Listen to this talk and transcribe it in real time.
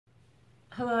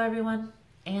Hello everyone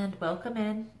and welcome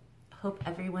in. Hope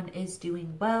everyone is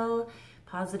doing well.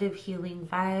 Positive healing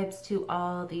vibes to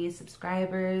all the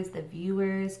subscribers, the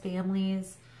viewers,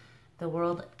 families, the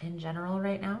world in general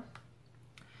right now.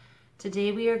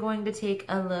 Today we are going to take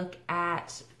a look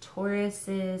at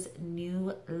Taurus's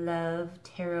new love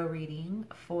tarot reading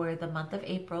for the month of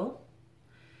April.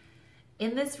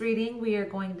 In this reading, we are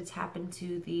going to tap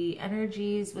into the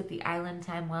energies with the Island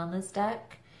Time Wellness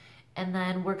deck. And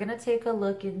then we're going to take a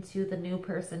look into the new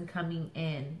person coming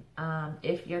in.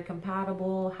 If you're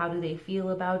compatible, how do they feel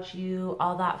about you,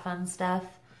 all that fun stuff.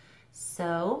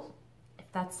 So if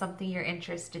that's something you're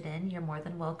interested in, you're more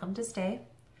than welcome to stay.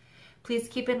 Please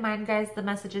keep in mind, guys, the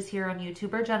messages here on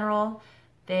YouTube are general.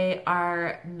 They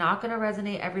are not going to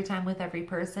resonate every time with every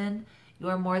person. You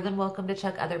are more than welcome to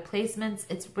check other placements.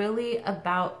 It's really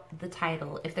about the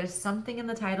title. If there's something in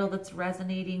the title that's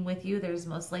resonating with you, there's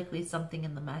most likely something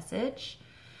in the message.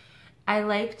 I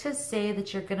like to say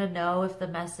that you're going to know if the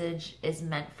message is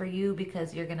meant for you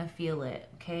because you're going to feel it,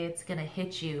 okay? It's going to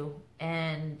hit you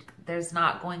and there's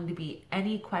not going to be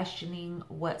any questioning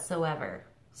whatsoever.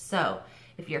 So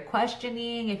if you're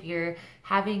questioning, if you're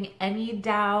having any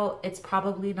doubt, it's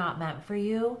probably not meant for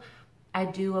you. I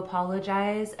do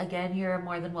apologize. Again, you're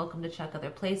more than welcome to check other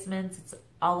placements. It's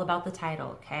all about the title,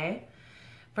 okay?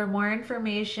 For more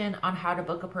information on how to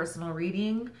book a personal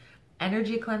reading,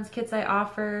 energy cleanse kits I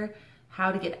offer, how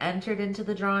to get entered into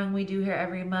the drawing we do here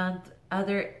every month,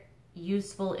 other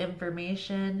useful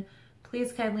information,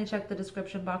 please kindly check the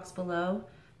description box below.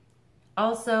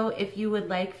 Also, if you would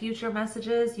like future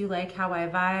messages, you like how I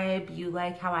vibe, you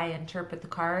like how I interpret the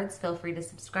cards, feel free to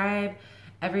subscribe.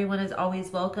 Everyone is always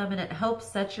welcome and it helps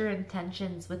set your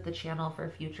intentions with the channel for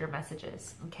future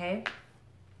messages, okay?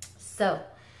 So,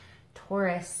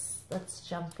 Taurus, let's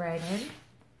jump right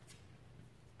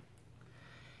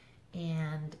in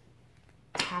and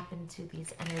tap into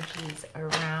these energies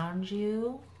around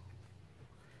you.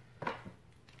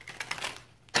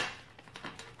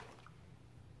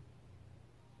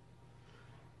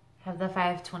 Have the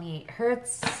 528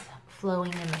 hertz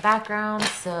flowing in the background,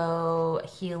 so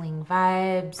healing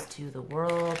vibes to the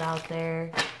world out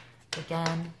there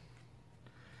again.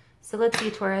 So let's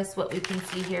see, Taurus, what we can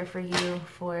see here for you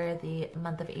for the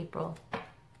month of April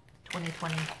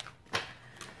 2020.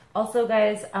 Also,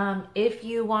 guys, if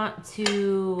you want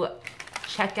to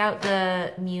check out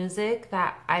the music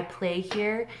that I play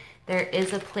here, there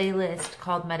is a playlist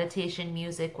called Meditation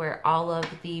Music where all of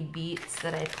the beats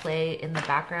that I play in the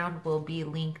background will be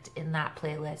linked in that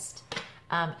playlist,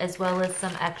 as well as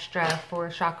some extra for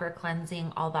chakra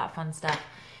cleansing, all that fun stuff,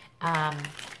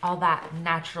 all that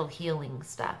natural healing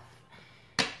stuff.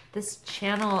 This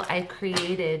channel I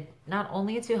created not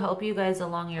only to help you guys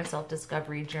along your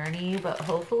self-discovery journey, but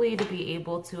hopefully to be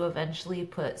able to eventually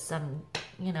put some,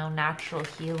 natural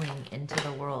healing into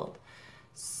the world.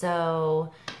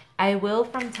 So I will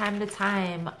from time to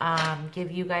time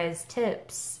give you guys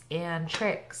tips and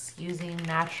tricks using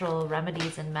natural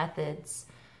remedies and methods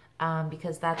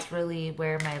because that's really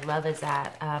where my love is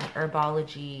at,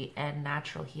 herbology and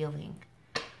natural healing.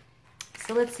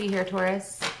 So let's see here,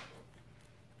 Taurus.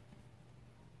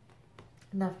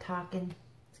 Enough talking.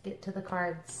 Let's get to the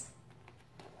cards.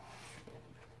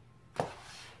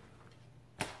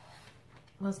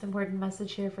 Most important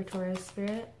message here for Taurus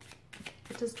Spirit.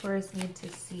 What does Taurus need to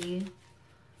see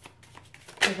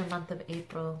for the month of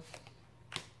April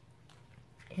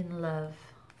in love?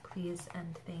 Please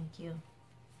and thank you.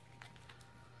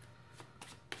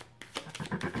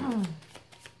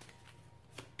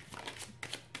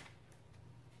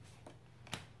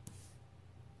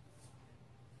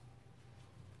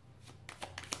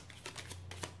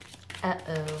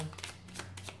 Uh-oh.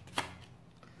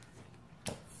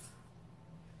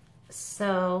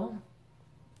 So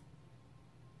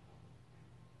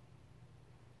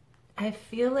I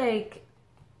feel like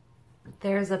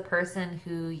there's a person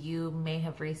who you may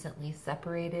have recently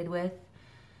separated with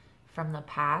from the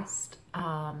past,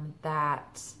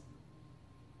 that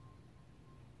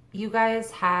you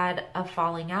guys had a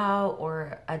falling out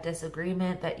or a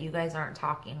disagreement that you guys aren't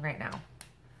talking right now.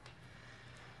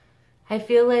 I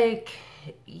feel like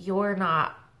you're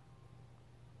not,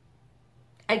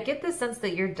 I get the sense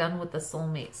that you're done with the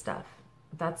soulmate stuff.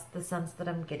 That's the sense that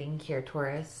I'm getting here,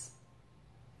 Taurus.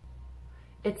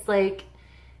 It's like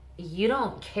you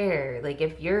don't care. Like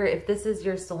if this is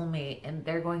your soulmate and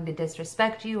they're going to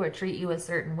disrespect you or treat you a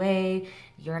certain way,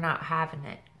 you're not having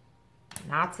it.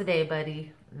 Not today,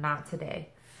 buddy. Not today.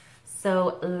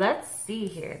 So let's see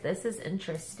here. This is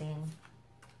interesting.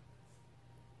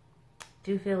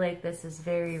 Do feel like this is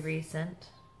very recent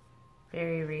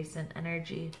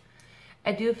energy.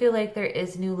 I do feel like there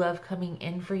is new love coming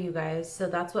in for you guys. So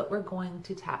that's what we're going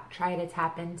to try to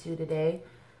tap into today.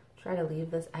 Try to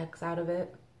leave this X out of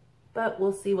it, but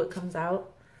we'll see what comes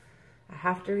out. I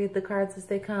have to read the cards as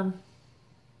they come.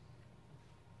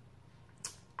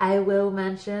 I will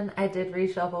mention I did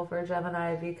reshuffle for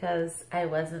Gemini because I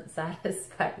wasn't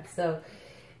satisfied. So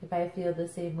if I feel the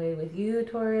same way with you,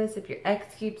 Taurus, if your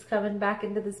ex keeps coming back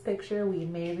into this picture, we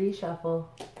may reshuffle.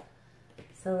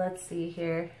 So let's see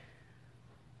here.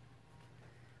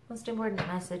 Most important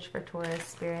message for Taurus,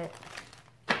 Spirit.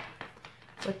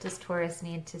 What does Taurus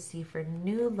need to see for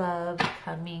new love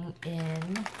coming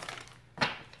in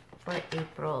for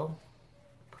April?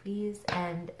 Please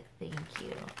and thank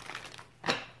you.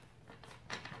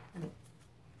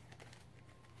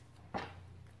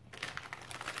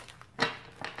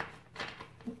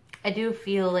 I do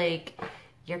feel like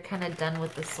you're kind of done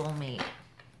with the soulmate.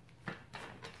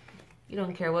 You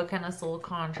don't care what kind of soul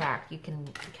contract. You can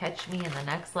catch me in the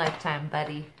next lifetime,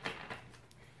 buddy.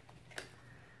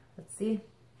 Let's see.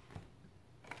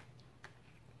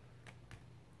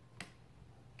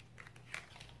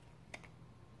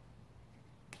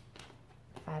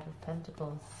 Five of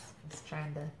Pentacles.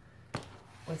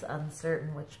 Was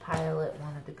uncertain which pile it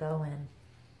wanted to go in.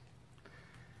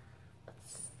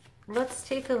 Let's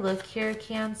take a look here,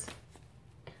 Cancer,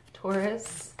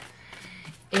 Taurus,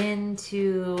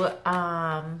 into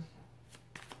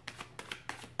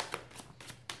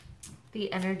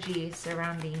the energy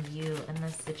surrounding you in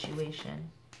this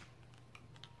situation.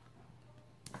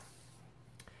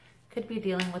 Could be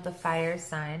dealing with a fire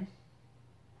sign.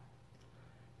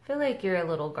 Feel like you're a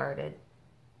little guarded,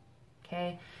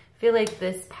 okay? Feel like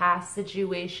this past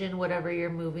situation, whatever you're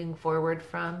moving forward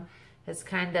from, has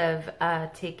kind of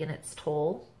taken its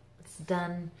toll. It's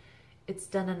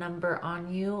done a number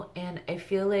on you, and I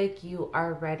feel like you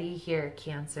are ready here,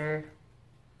 Cancer,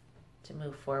 to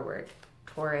move forward.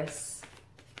 Taurus.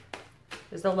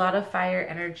 There's a lot of fire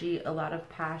energy, a lot of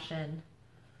passion.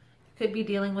 You could be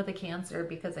dealing with a Cancer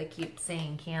because I keep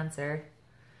saying Cancer.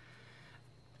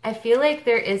 I feel like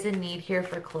there is a need here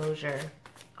for closure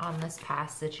on this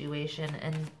past situation,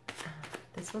 and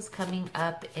this was coming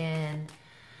up in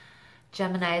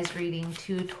Gemini's reading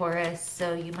to Taurus,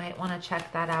 so you might want to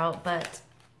check that out. But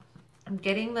I'm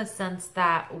getting the sense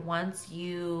that once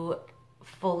you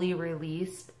fully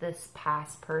released this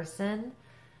past person,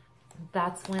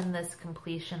 that's when this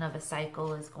completion of a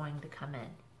cycle is going to come in,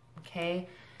 okay?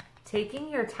 Taking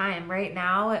your time. Right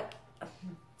now, it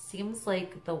seems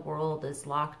like the world is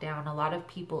locked down. A lot of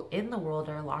people in the world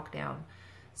are locked down.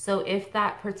 So if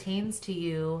that pertains to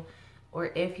you,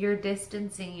 or if you're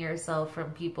distancing yourself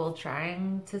from people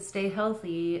trying to stay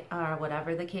healthy, or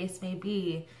whatever the case may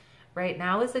be, right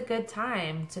now is a good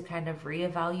time to kind of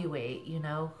reevaluate, you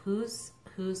know, who's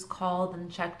called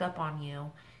and checked up on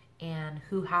you and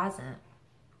who hasn't.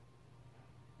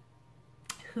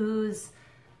 Who's,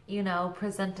 you know,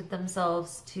 presented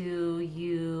themselves to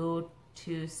you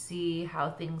to see how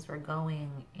things were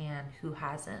going and who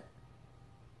hasn't.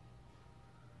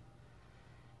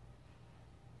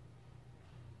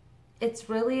 It's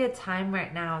really a time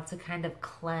right now to kind of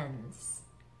cleanse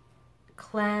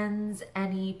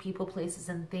any people, places,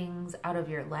 and things out of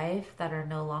your life that are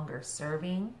no longer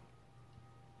serving,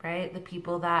 right? The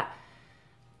people that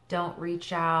don't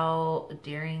reach out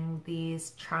during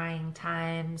these trying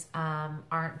times,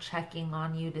 aren't checking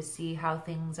on you to see how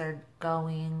things are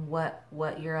going,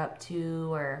 what you're up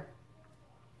to, or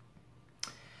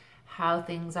how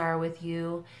things are with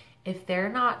you. If they're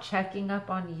not checking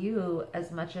up on you as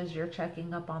much as you're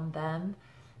checking up on them,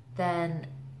 then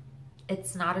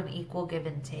it's not an equal give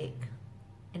and take.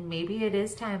 And maybe it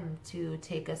is time to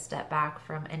take a step back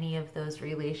from any of those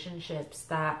relationships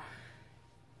that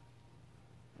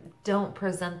don't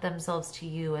present themselves to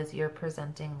you as you're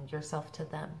presenting yourself to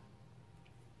them.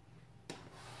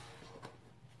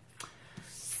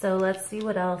 So let's see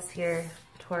what else here,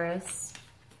 Taurus.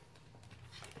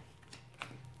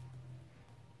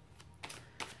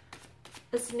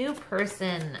 This new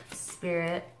person,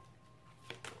 Spirit,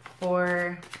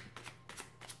 for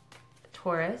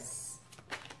Taurus,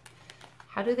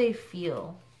 how do they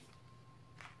feel?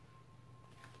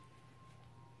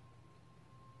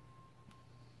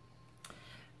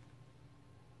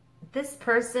 This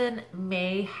person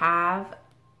may have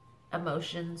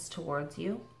emotions towards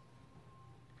you.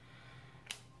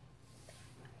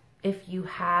 If you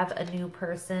have a new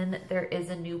person, there is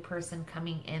a new person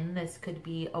coming in. This could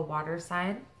be a water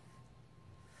sign.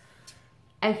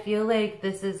 I feel like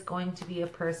this is going to be a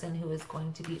person who is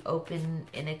going to be open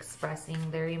in expressing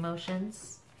their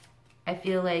emotions. I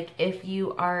feel like if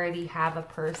you already have a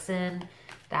person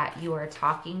that you are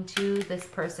talking to, this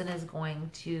person is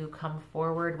going to come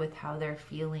forward with how they're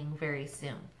feeling very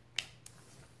soon.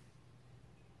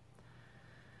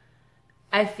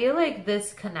 I feel like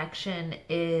this connection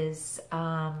is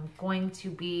going to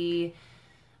be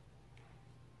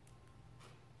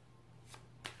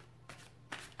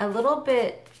a little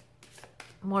bit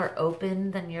more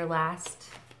open than your last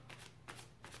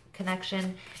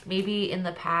connection. Maybe in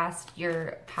the past,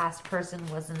 your past person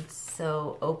wasn't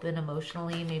so open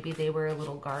emotionally. Maybe they were a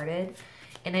little guarded.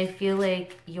 And I feel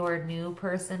like your new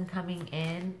person coming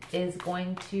in is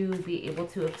going to be able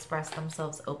to express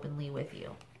themselves openly with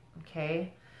you.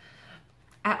 Okay.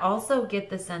 I also get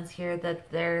the sense here that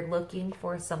they're looking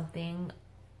for something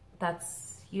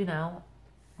that's, you know,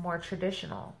 more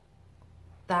traditional.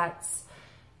 That's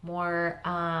more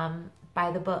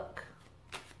by the book.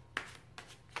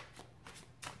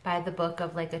 By the book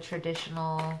of like a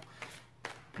traditional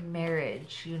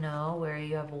marriage, you know, where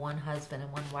you have one husband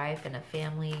and one wife and a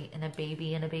family and a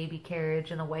baby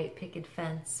carriage and a white picket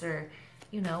fence, or,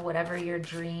 you know, whatever your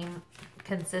dream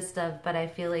consists of. But I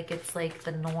feel like it's like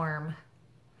the norm,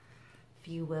 if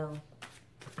you will.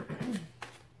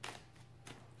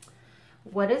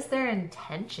 What is their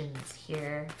intentions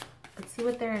here? Let's see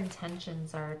what their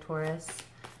intentions are, Taurus,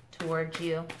 towards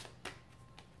you.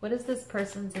 What is this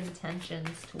person's intentions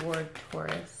toward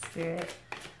Taurus, Spirit?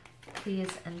 Please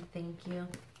and thank you.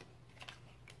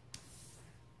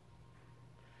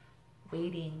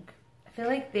 Waiting. I feel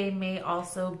like they may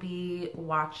also be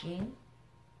watching,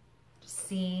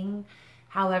 seeing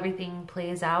how everything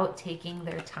plays out, taking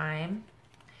their time,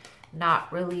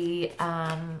 not really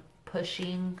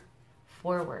pushing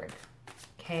forward,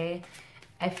 okay?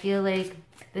 I feel like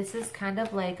this is kind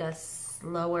of like a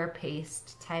slower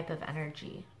paced type of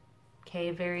energy, okay?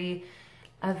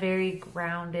 A very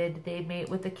grounded. They mate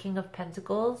with the King of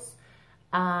Pentacles.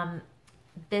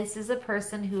 This is a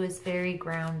person who is very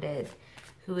grounded,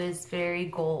 who is very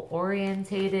goal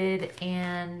orientated,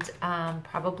 and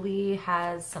probably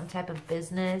has some type of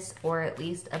business, or at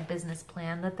least a business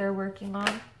plan that they're working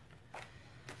on.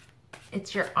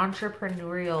 It's your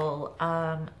entrepreneurial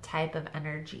type of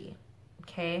energy,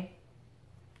 okay?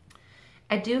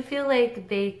 I do feel like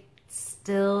they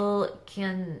still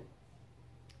kind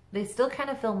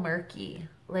of feel murky,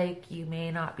 like you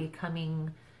may not be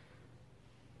coming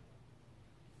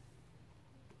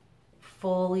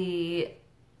fully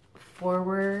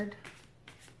forward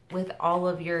with all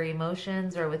of your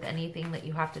emotions or with anything that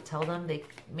you have to tell them. They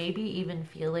maybe even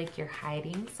feel like you're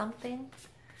hiding something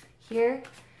here.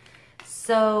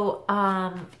 So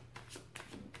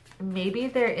maybe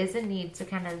there is a need to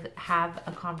kind of have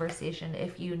a conversation.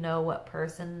 If you know what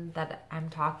person that I'm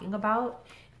talking about,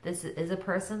 this is a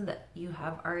person that you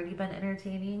have already been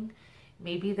entertaining,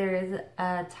 maybe there is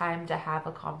a time to have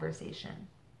a conversation.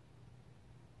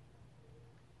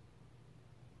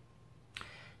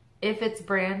 If it's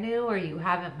brand new or you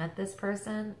haven't met this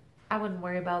person, I wouldn't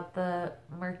worry about the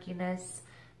murkiness.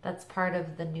 That's part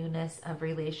of the newness of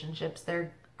relationships.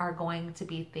 There are going to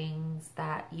be things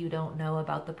that you don't know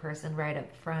about the person right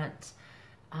up front.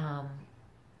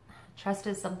 Trust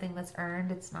is something that's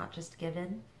earned. It's not just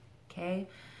given, okay?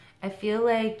 I feel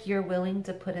like you're willing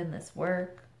to put in this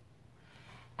work.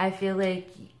 I feel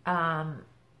like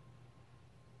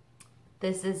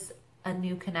this is a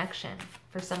new connection.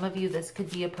 For some of you, this could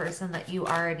be a person that you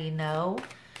already know.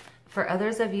 For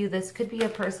others of you, this could be a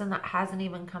person that hasn't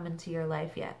even come into your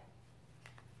life yet.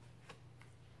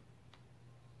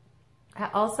 I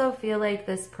also feel like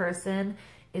this person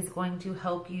is going to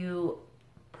help you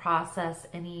process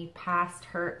any past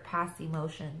hurt, past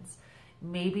emotions.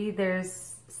 Maybe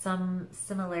there's some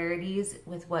similarities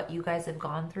with what you guys have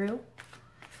gone through,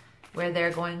 where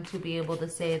they're going to be able to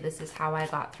say, this is how I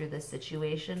got through this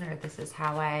situation, or this is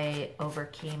how I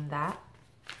overcame that,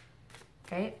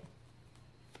 right?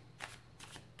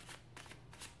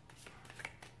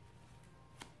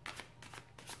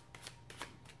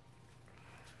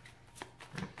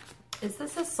 Is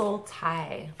this a soul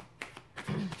tie?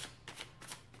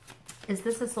 Is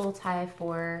this a soul tie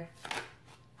for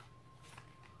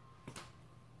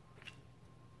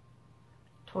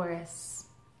Taurus?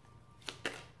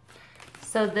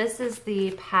 So this is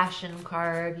the passion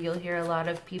card. You'll hear a lot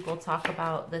of people talk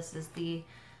about this is the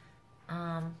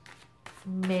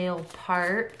male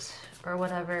part or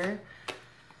whatever.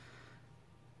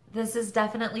 This is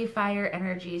definitely fire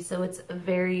energy, so it's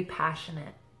very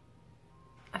passionate.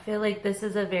 I feel like this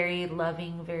is a very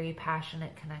loving, very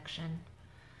passionate connection.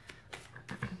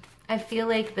 I feel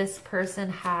like this person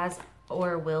has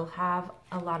or will have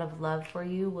a lot of love for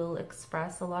you, will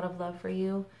express a lot of love for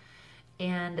you.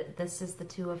 And this is the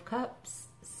Two of Cups.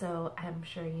 So I'm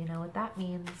sure you know what that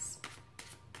means.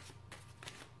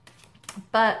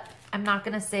 But I'm not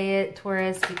going to say it,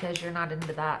 Taurus, because you're not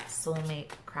into that soulmate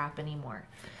crap anymore.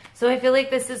 So I feel like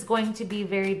this is going to be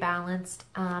very balanced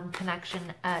connection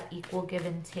at equal give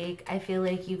and take. I feel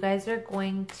like you guys are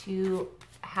going to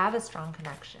have a strong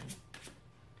connection.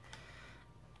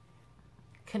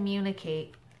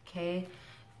 Communicate, okay?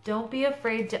 Don't be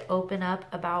afraid to open up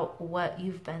about what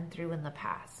you've been through in the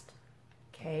past,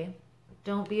 okay?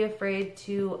 Don't be afraid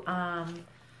to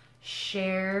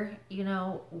share, you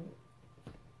know,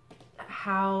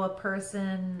 how a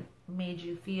person made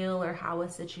you feel or how a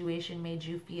situation made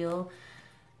you feel,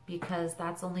 because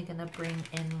that's only going to bring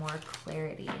in more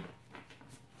clarity.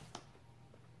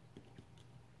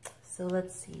 So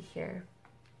let's see here.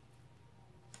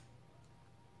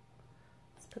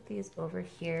 Let's put these over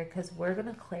here because we're going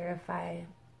to clarify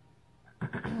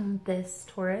this,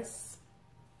 Taurus.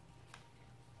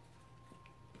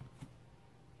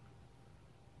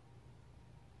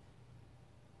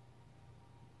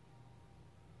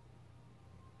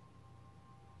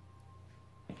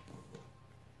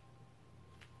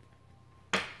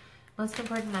 Most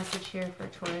important message here for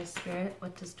Taurus Spirit.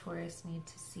 What does Taurus need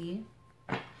to see?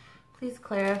 Please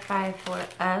clarify for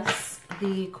us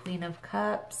the Queen of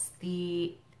Cups,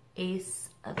 the Ace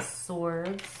of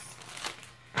Swords,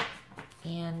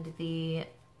 and the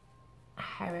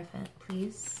Hierophant,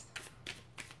 please,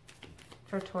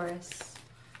 for Taurus.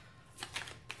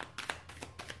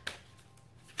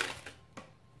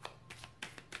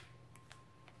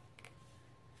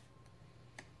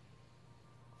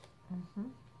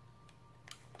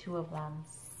 Two of Wands.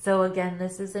 So again,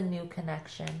 this is a new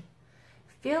connection.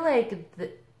 Feel like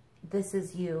this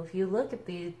is you. If you look at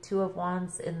the Two of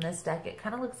Wands in this deck, it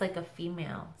kind of looks like a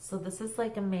female. So this is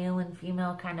like a male and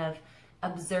female kind of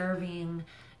observing,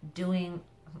 doing,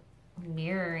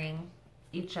 mirroring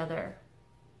each other.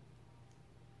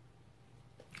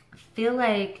 Feel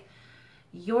like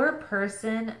your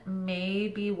person may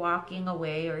be walking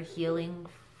away or healing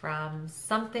from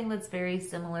something that's very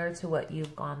similar to what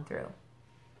you've gone through.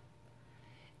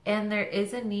 And there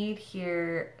is a need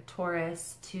here,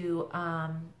 Taurus, to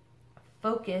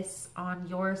focus on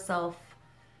your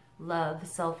self-love,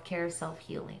 self-care,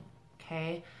 self-healing,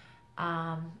 okay?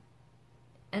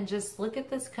 And just look at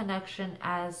this connection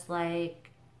as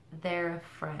like they're a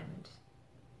friend,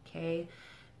 okay?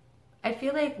 I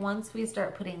feel like once we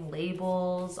start putting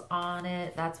labels on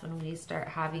it, that's when we start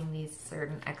having these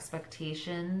certain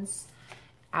expectations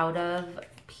out of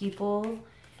people.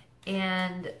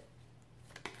 And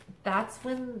that's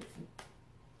when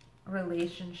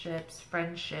relationships,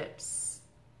 friendships,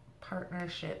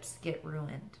 partnerships get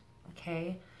ruined,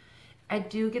 okay? I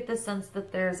do get the sense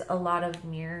that there's a lot of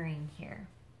mirroring here.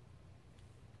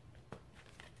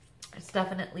 There's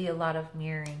definitely a lot of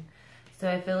mirroring. So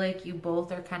I feel like you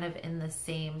both are kind of in the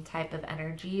same type of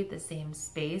energy, the same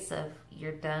space of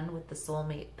you're done with the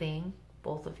soulmate thing,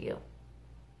 both of you.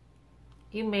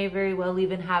 You may very well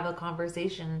even have a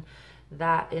conversation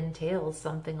that entails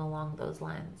something along those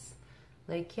lines.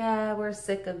 Like, yeah, we're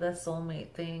sick of the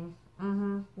soulmate thing.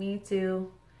 Me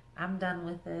too. I'm done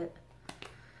with it.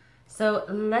 So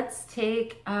let's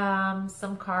take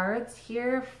some cards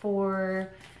here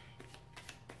for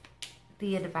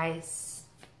the advice,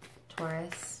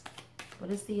 Taurus.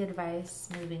 What is the advice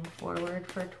moving forward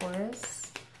for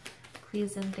Taurus?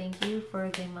 Please and thank you for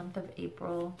the month of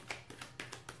April.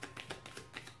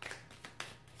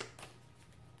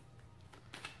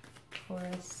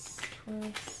 Taurus,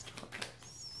 Taurus,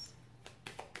 Taurus.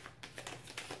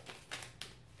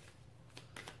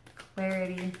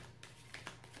 Clarity.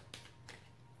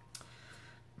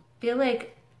 Feel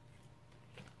like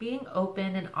being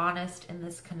open and honest in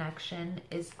this connection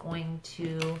is going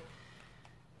to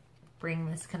bring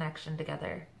this connection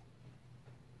together.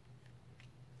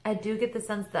 I do get the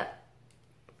sense that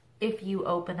if you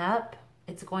open up,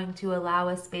 it's going to allow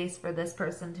a space for this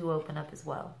person to open up as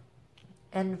well.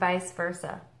 And vice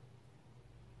versa.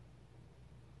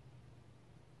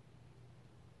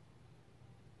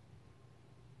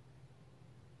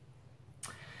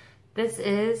 This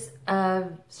is a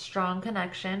strong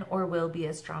connection, or will be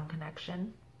a strong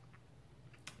connection.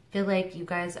 Feel like you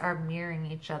guys are mirroring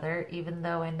each other, even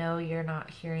though I know you're not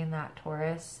hearing that,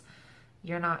 Taurus.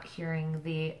 You're not hearing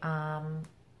the,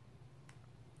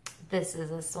 this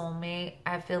is a soulmate.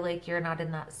 I feel like you're not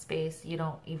in that space. You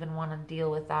don't even want to deal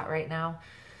with that right now.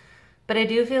 But I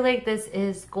do feel like this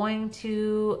is going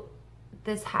to,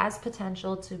 this has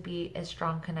potential to be a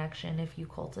strong connection if you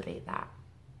cultivate that.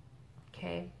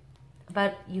 Okay?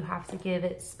 But you have to give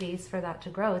it space for that to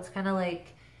grow. It's kind of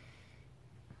like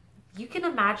You can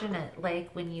imagine it like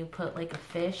when you put like a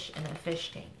fish in a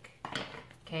fish tank.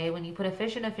 Okay, when you put a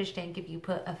fish in a fish tank, if you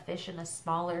put a fish in a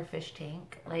smaller fish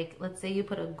tank, like let's say you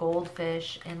put a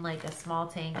goldfish in like a small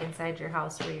tank inside your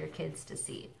house for your kids to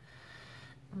see.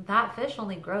 That fish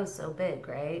only grows so big,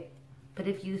 right? But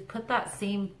if you put that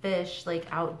same fish like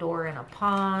outdoor in a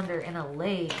pond or in a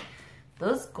lake,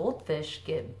 those goldfish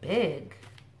get big.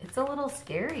 It's a little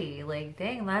scary. Like,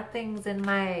 dang, that thing's in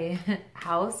my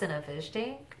house in a fish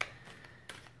tank.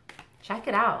 Check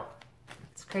it out.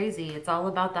 It's crazy. It's all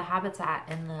about the habitat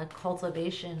and the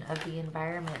cultivation of the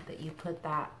environment that you put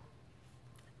that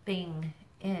thing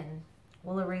in.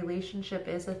 Well, a relationship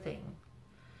is a thing.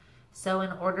 So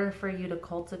in order for you to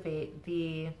cultivate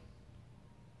the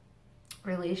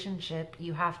relationship,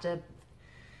 you have to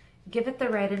give it the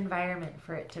right environment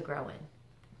for it to grow in,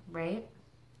 right?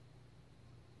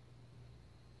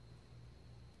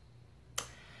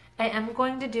 I am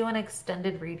going to do an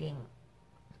extended reading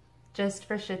just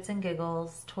for shits and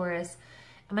giggles, Taurus.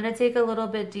 I'm going to take a little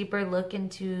bit deeper look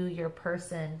into your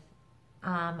person.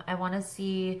 I want to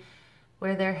see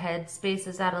where their head space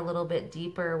is at a little bit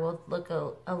deeper. We'll look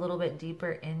a little bit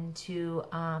deeper into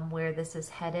where this is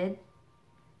headed.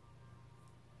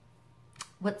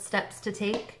 What steps to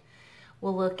take.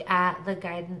 We'll look at the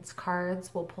guidance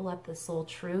cards. We'll pull up the soul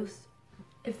truth.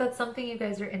 If that's something you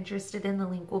guys are interested in, the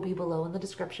link will be below in the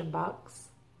description box.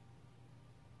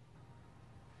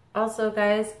 Also,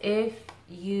 guys, if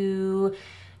you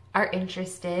are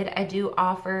interested, I do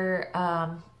offer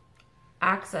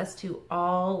access to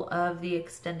all of the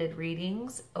extended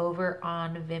readings over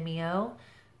on Vimeo,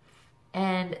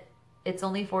 and it's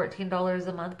only $14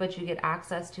 a month, but you get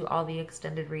access to all the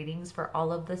extended readings for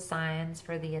all of the signs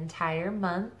for the entire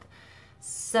month.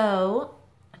 So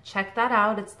check that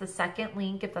out. It's the second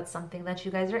link if that's something that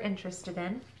you guys are interested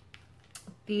in.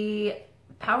 The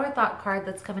power thought card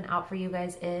that's coming out for you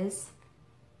guys is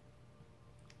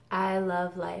I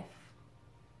love life.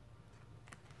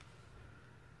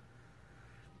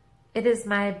 It is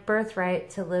my birthright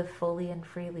to live fully and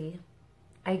freely.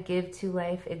 I give to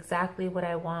life exactly what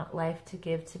I want life to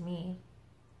give to me.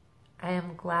 I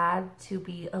am glad to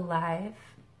be alive.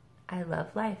 I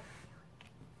love life.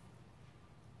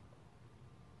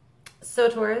 So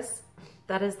Taurus,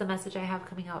 that is the message I have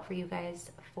coming out for you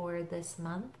guys for this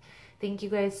month. Thank you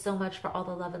guys so much for all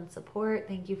the love and support.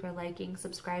 Thank you for liking,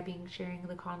 subscribing, sharing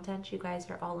the content. You guys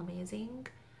are all amazing.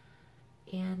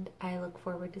 And I look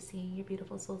forward to seeing your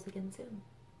beautiful souls again soon.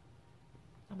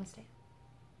 Namaste.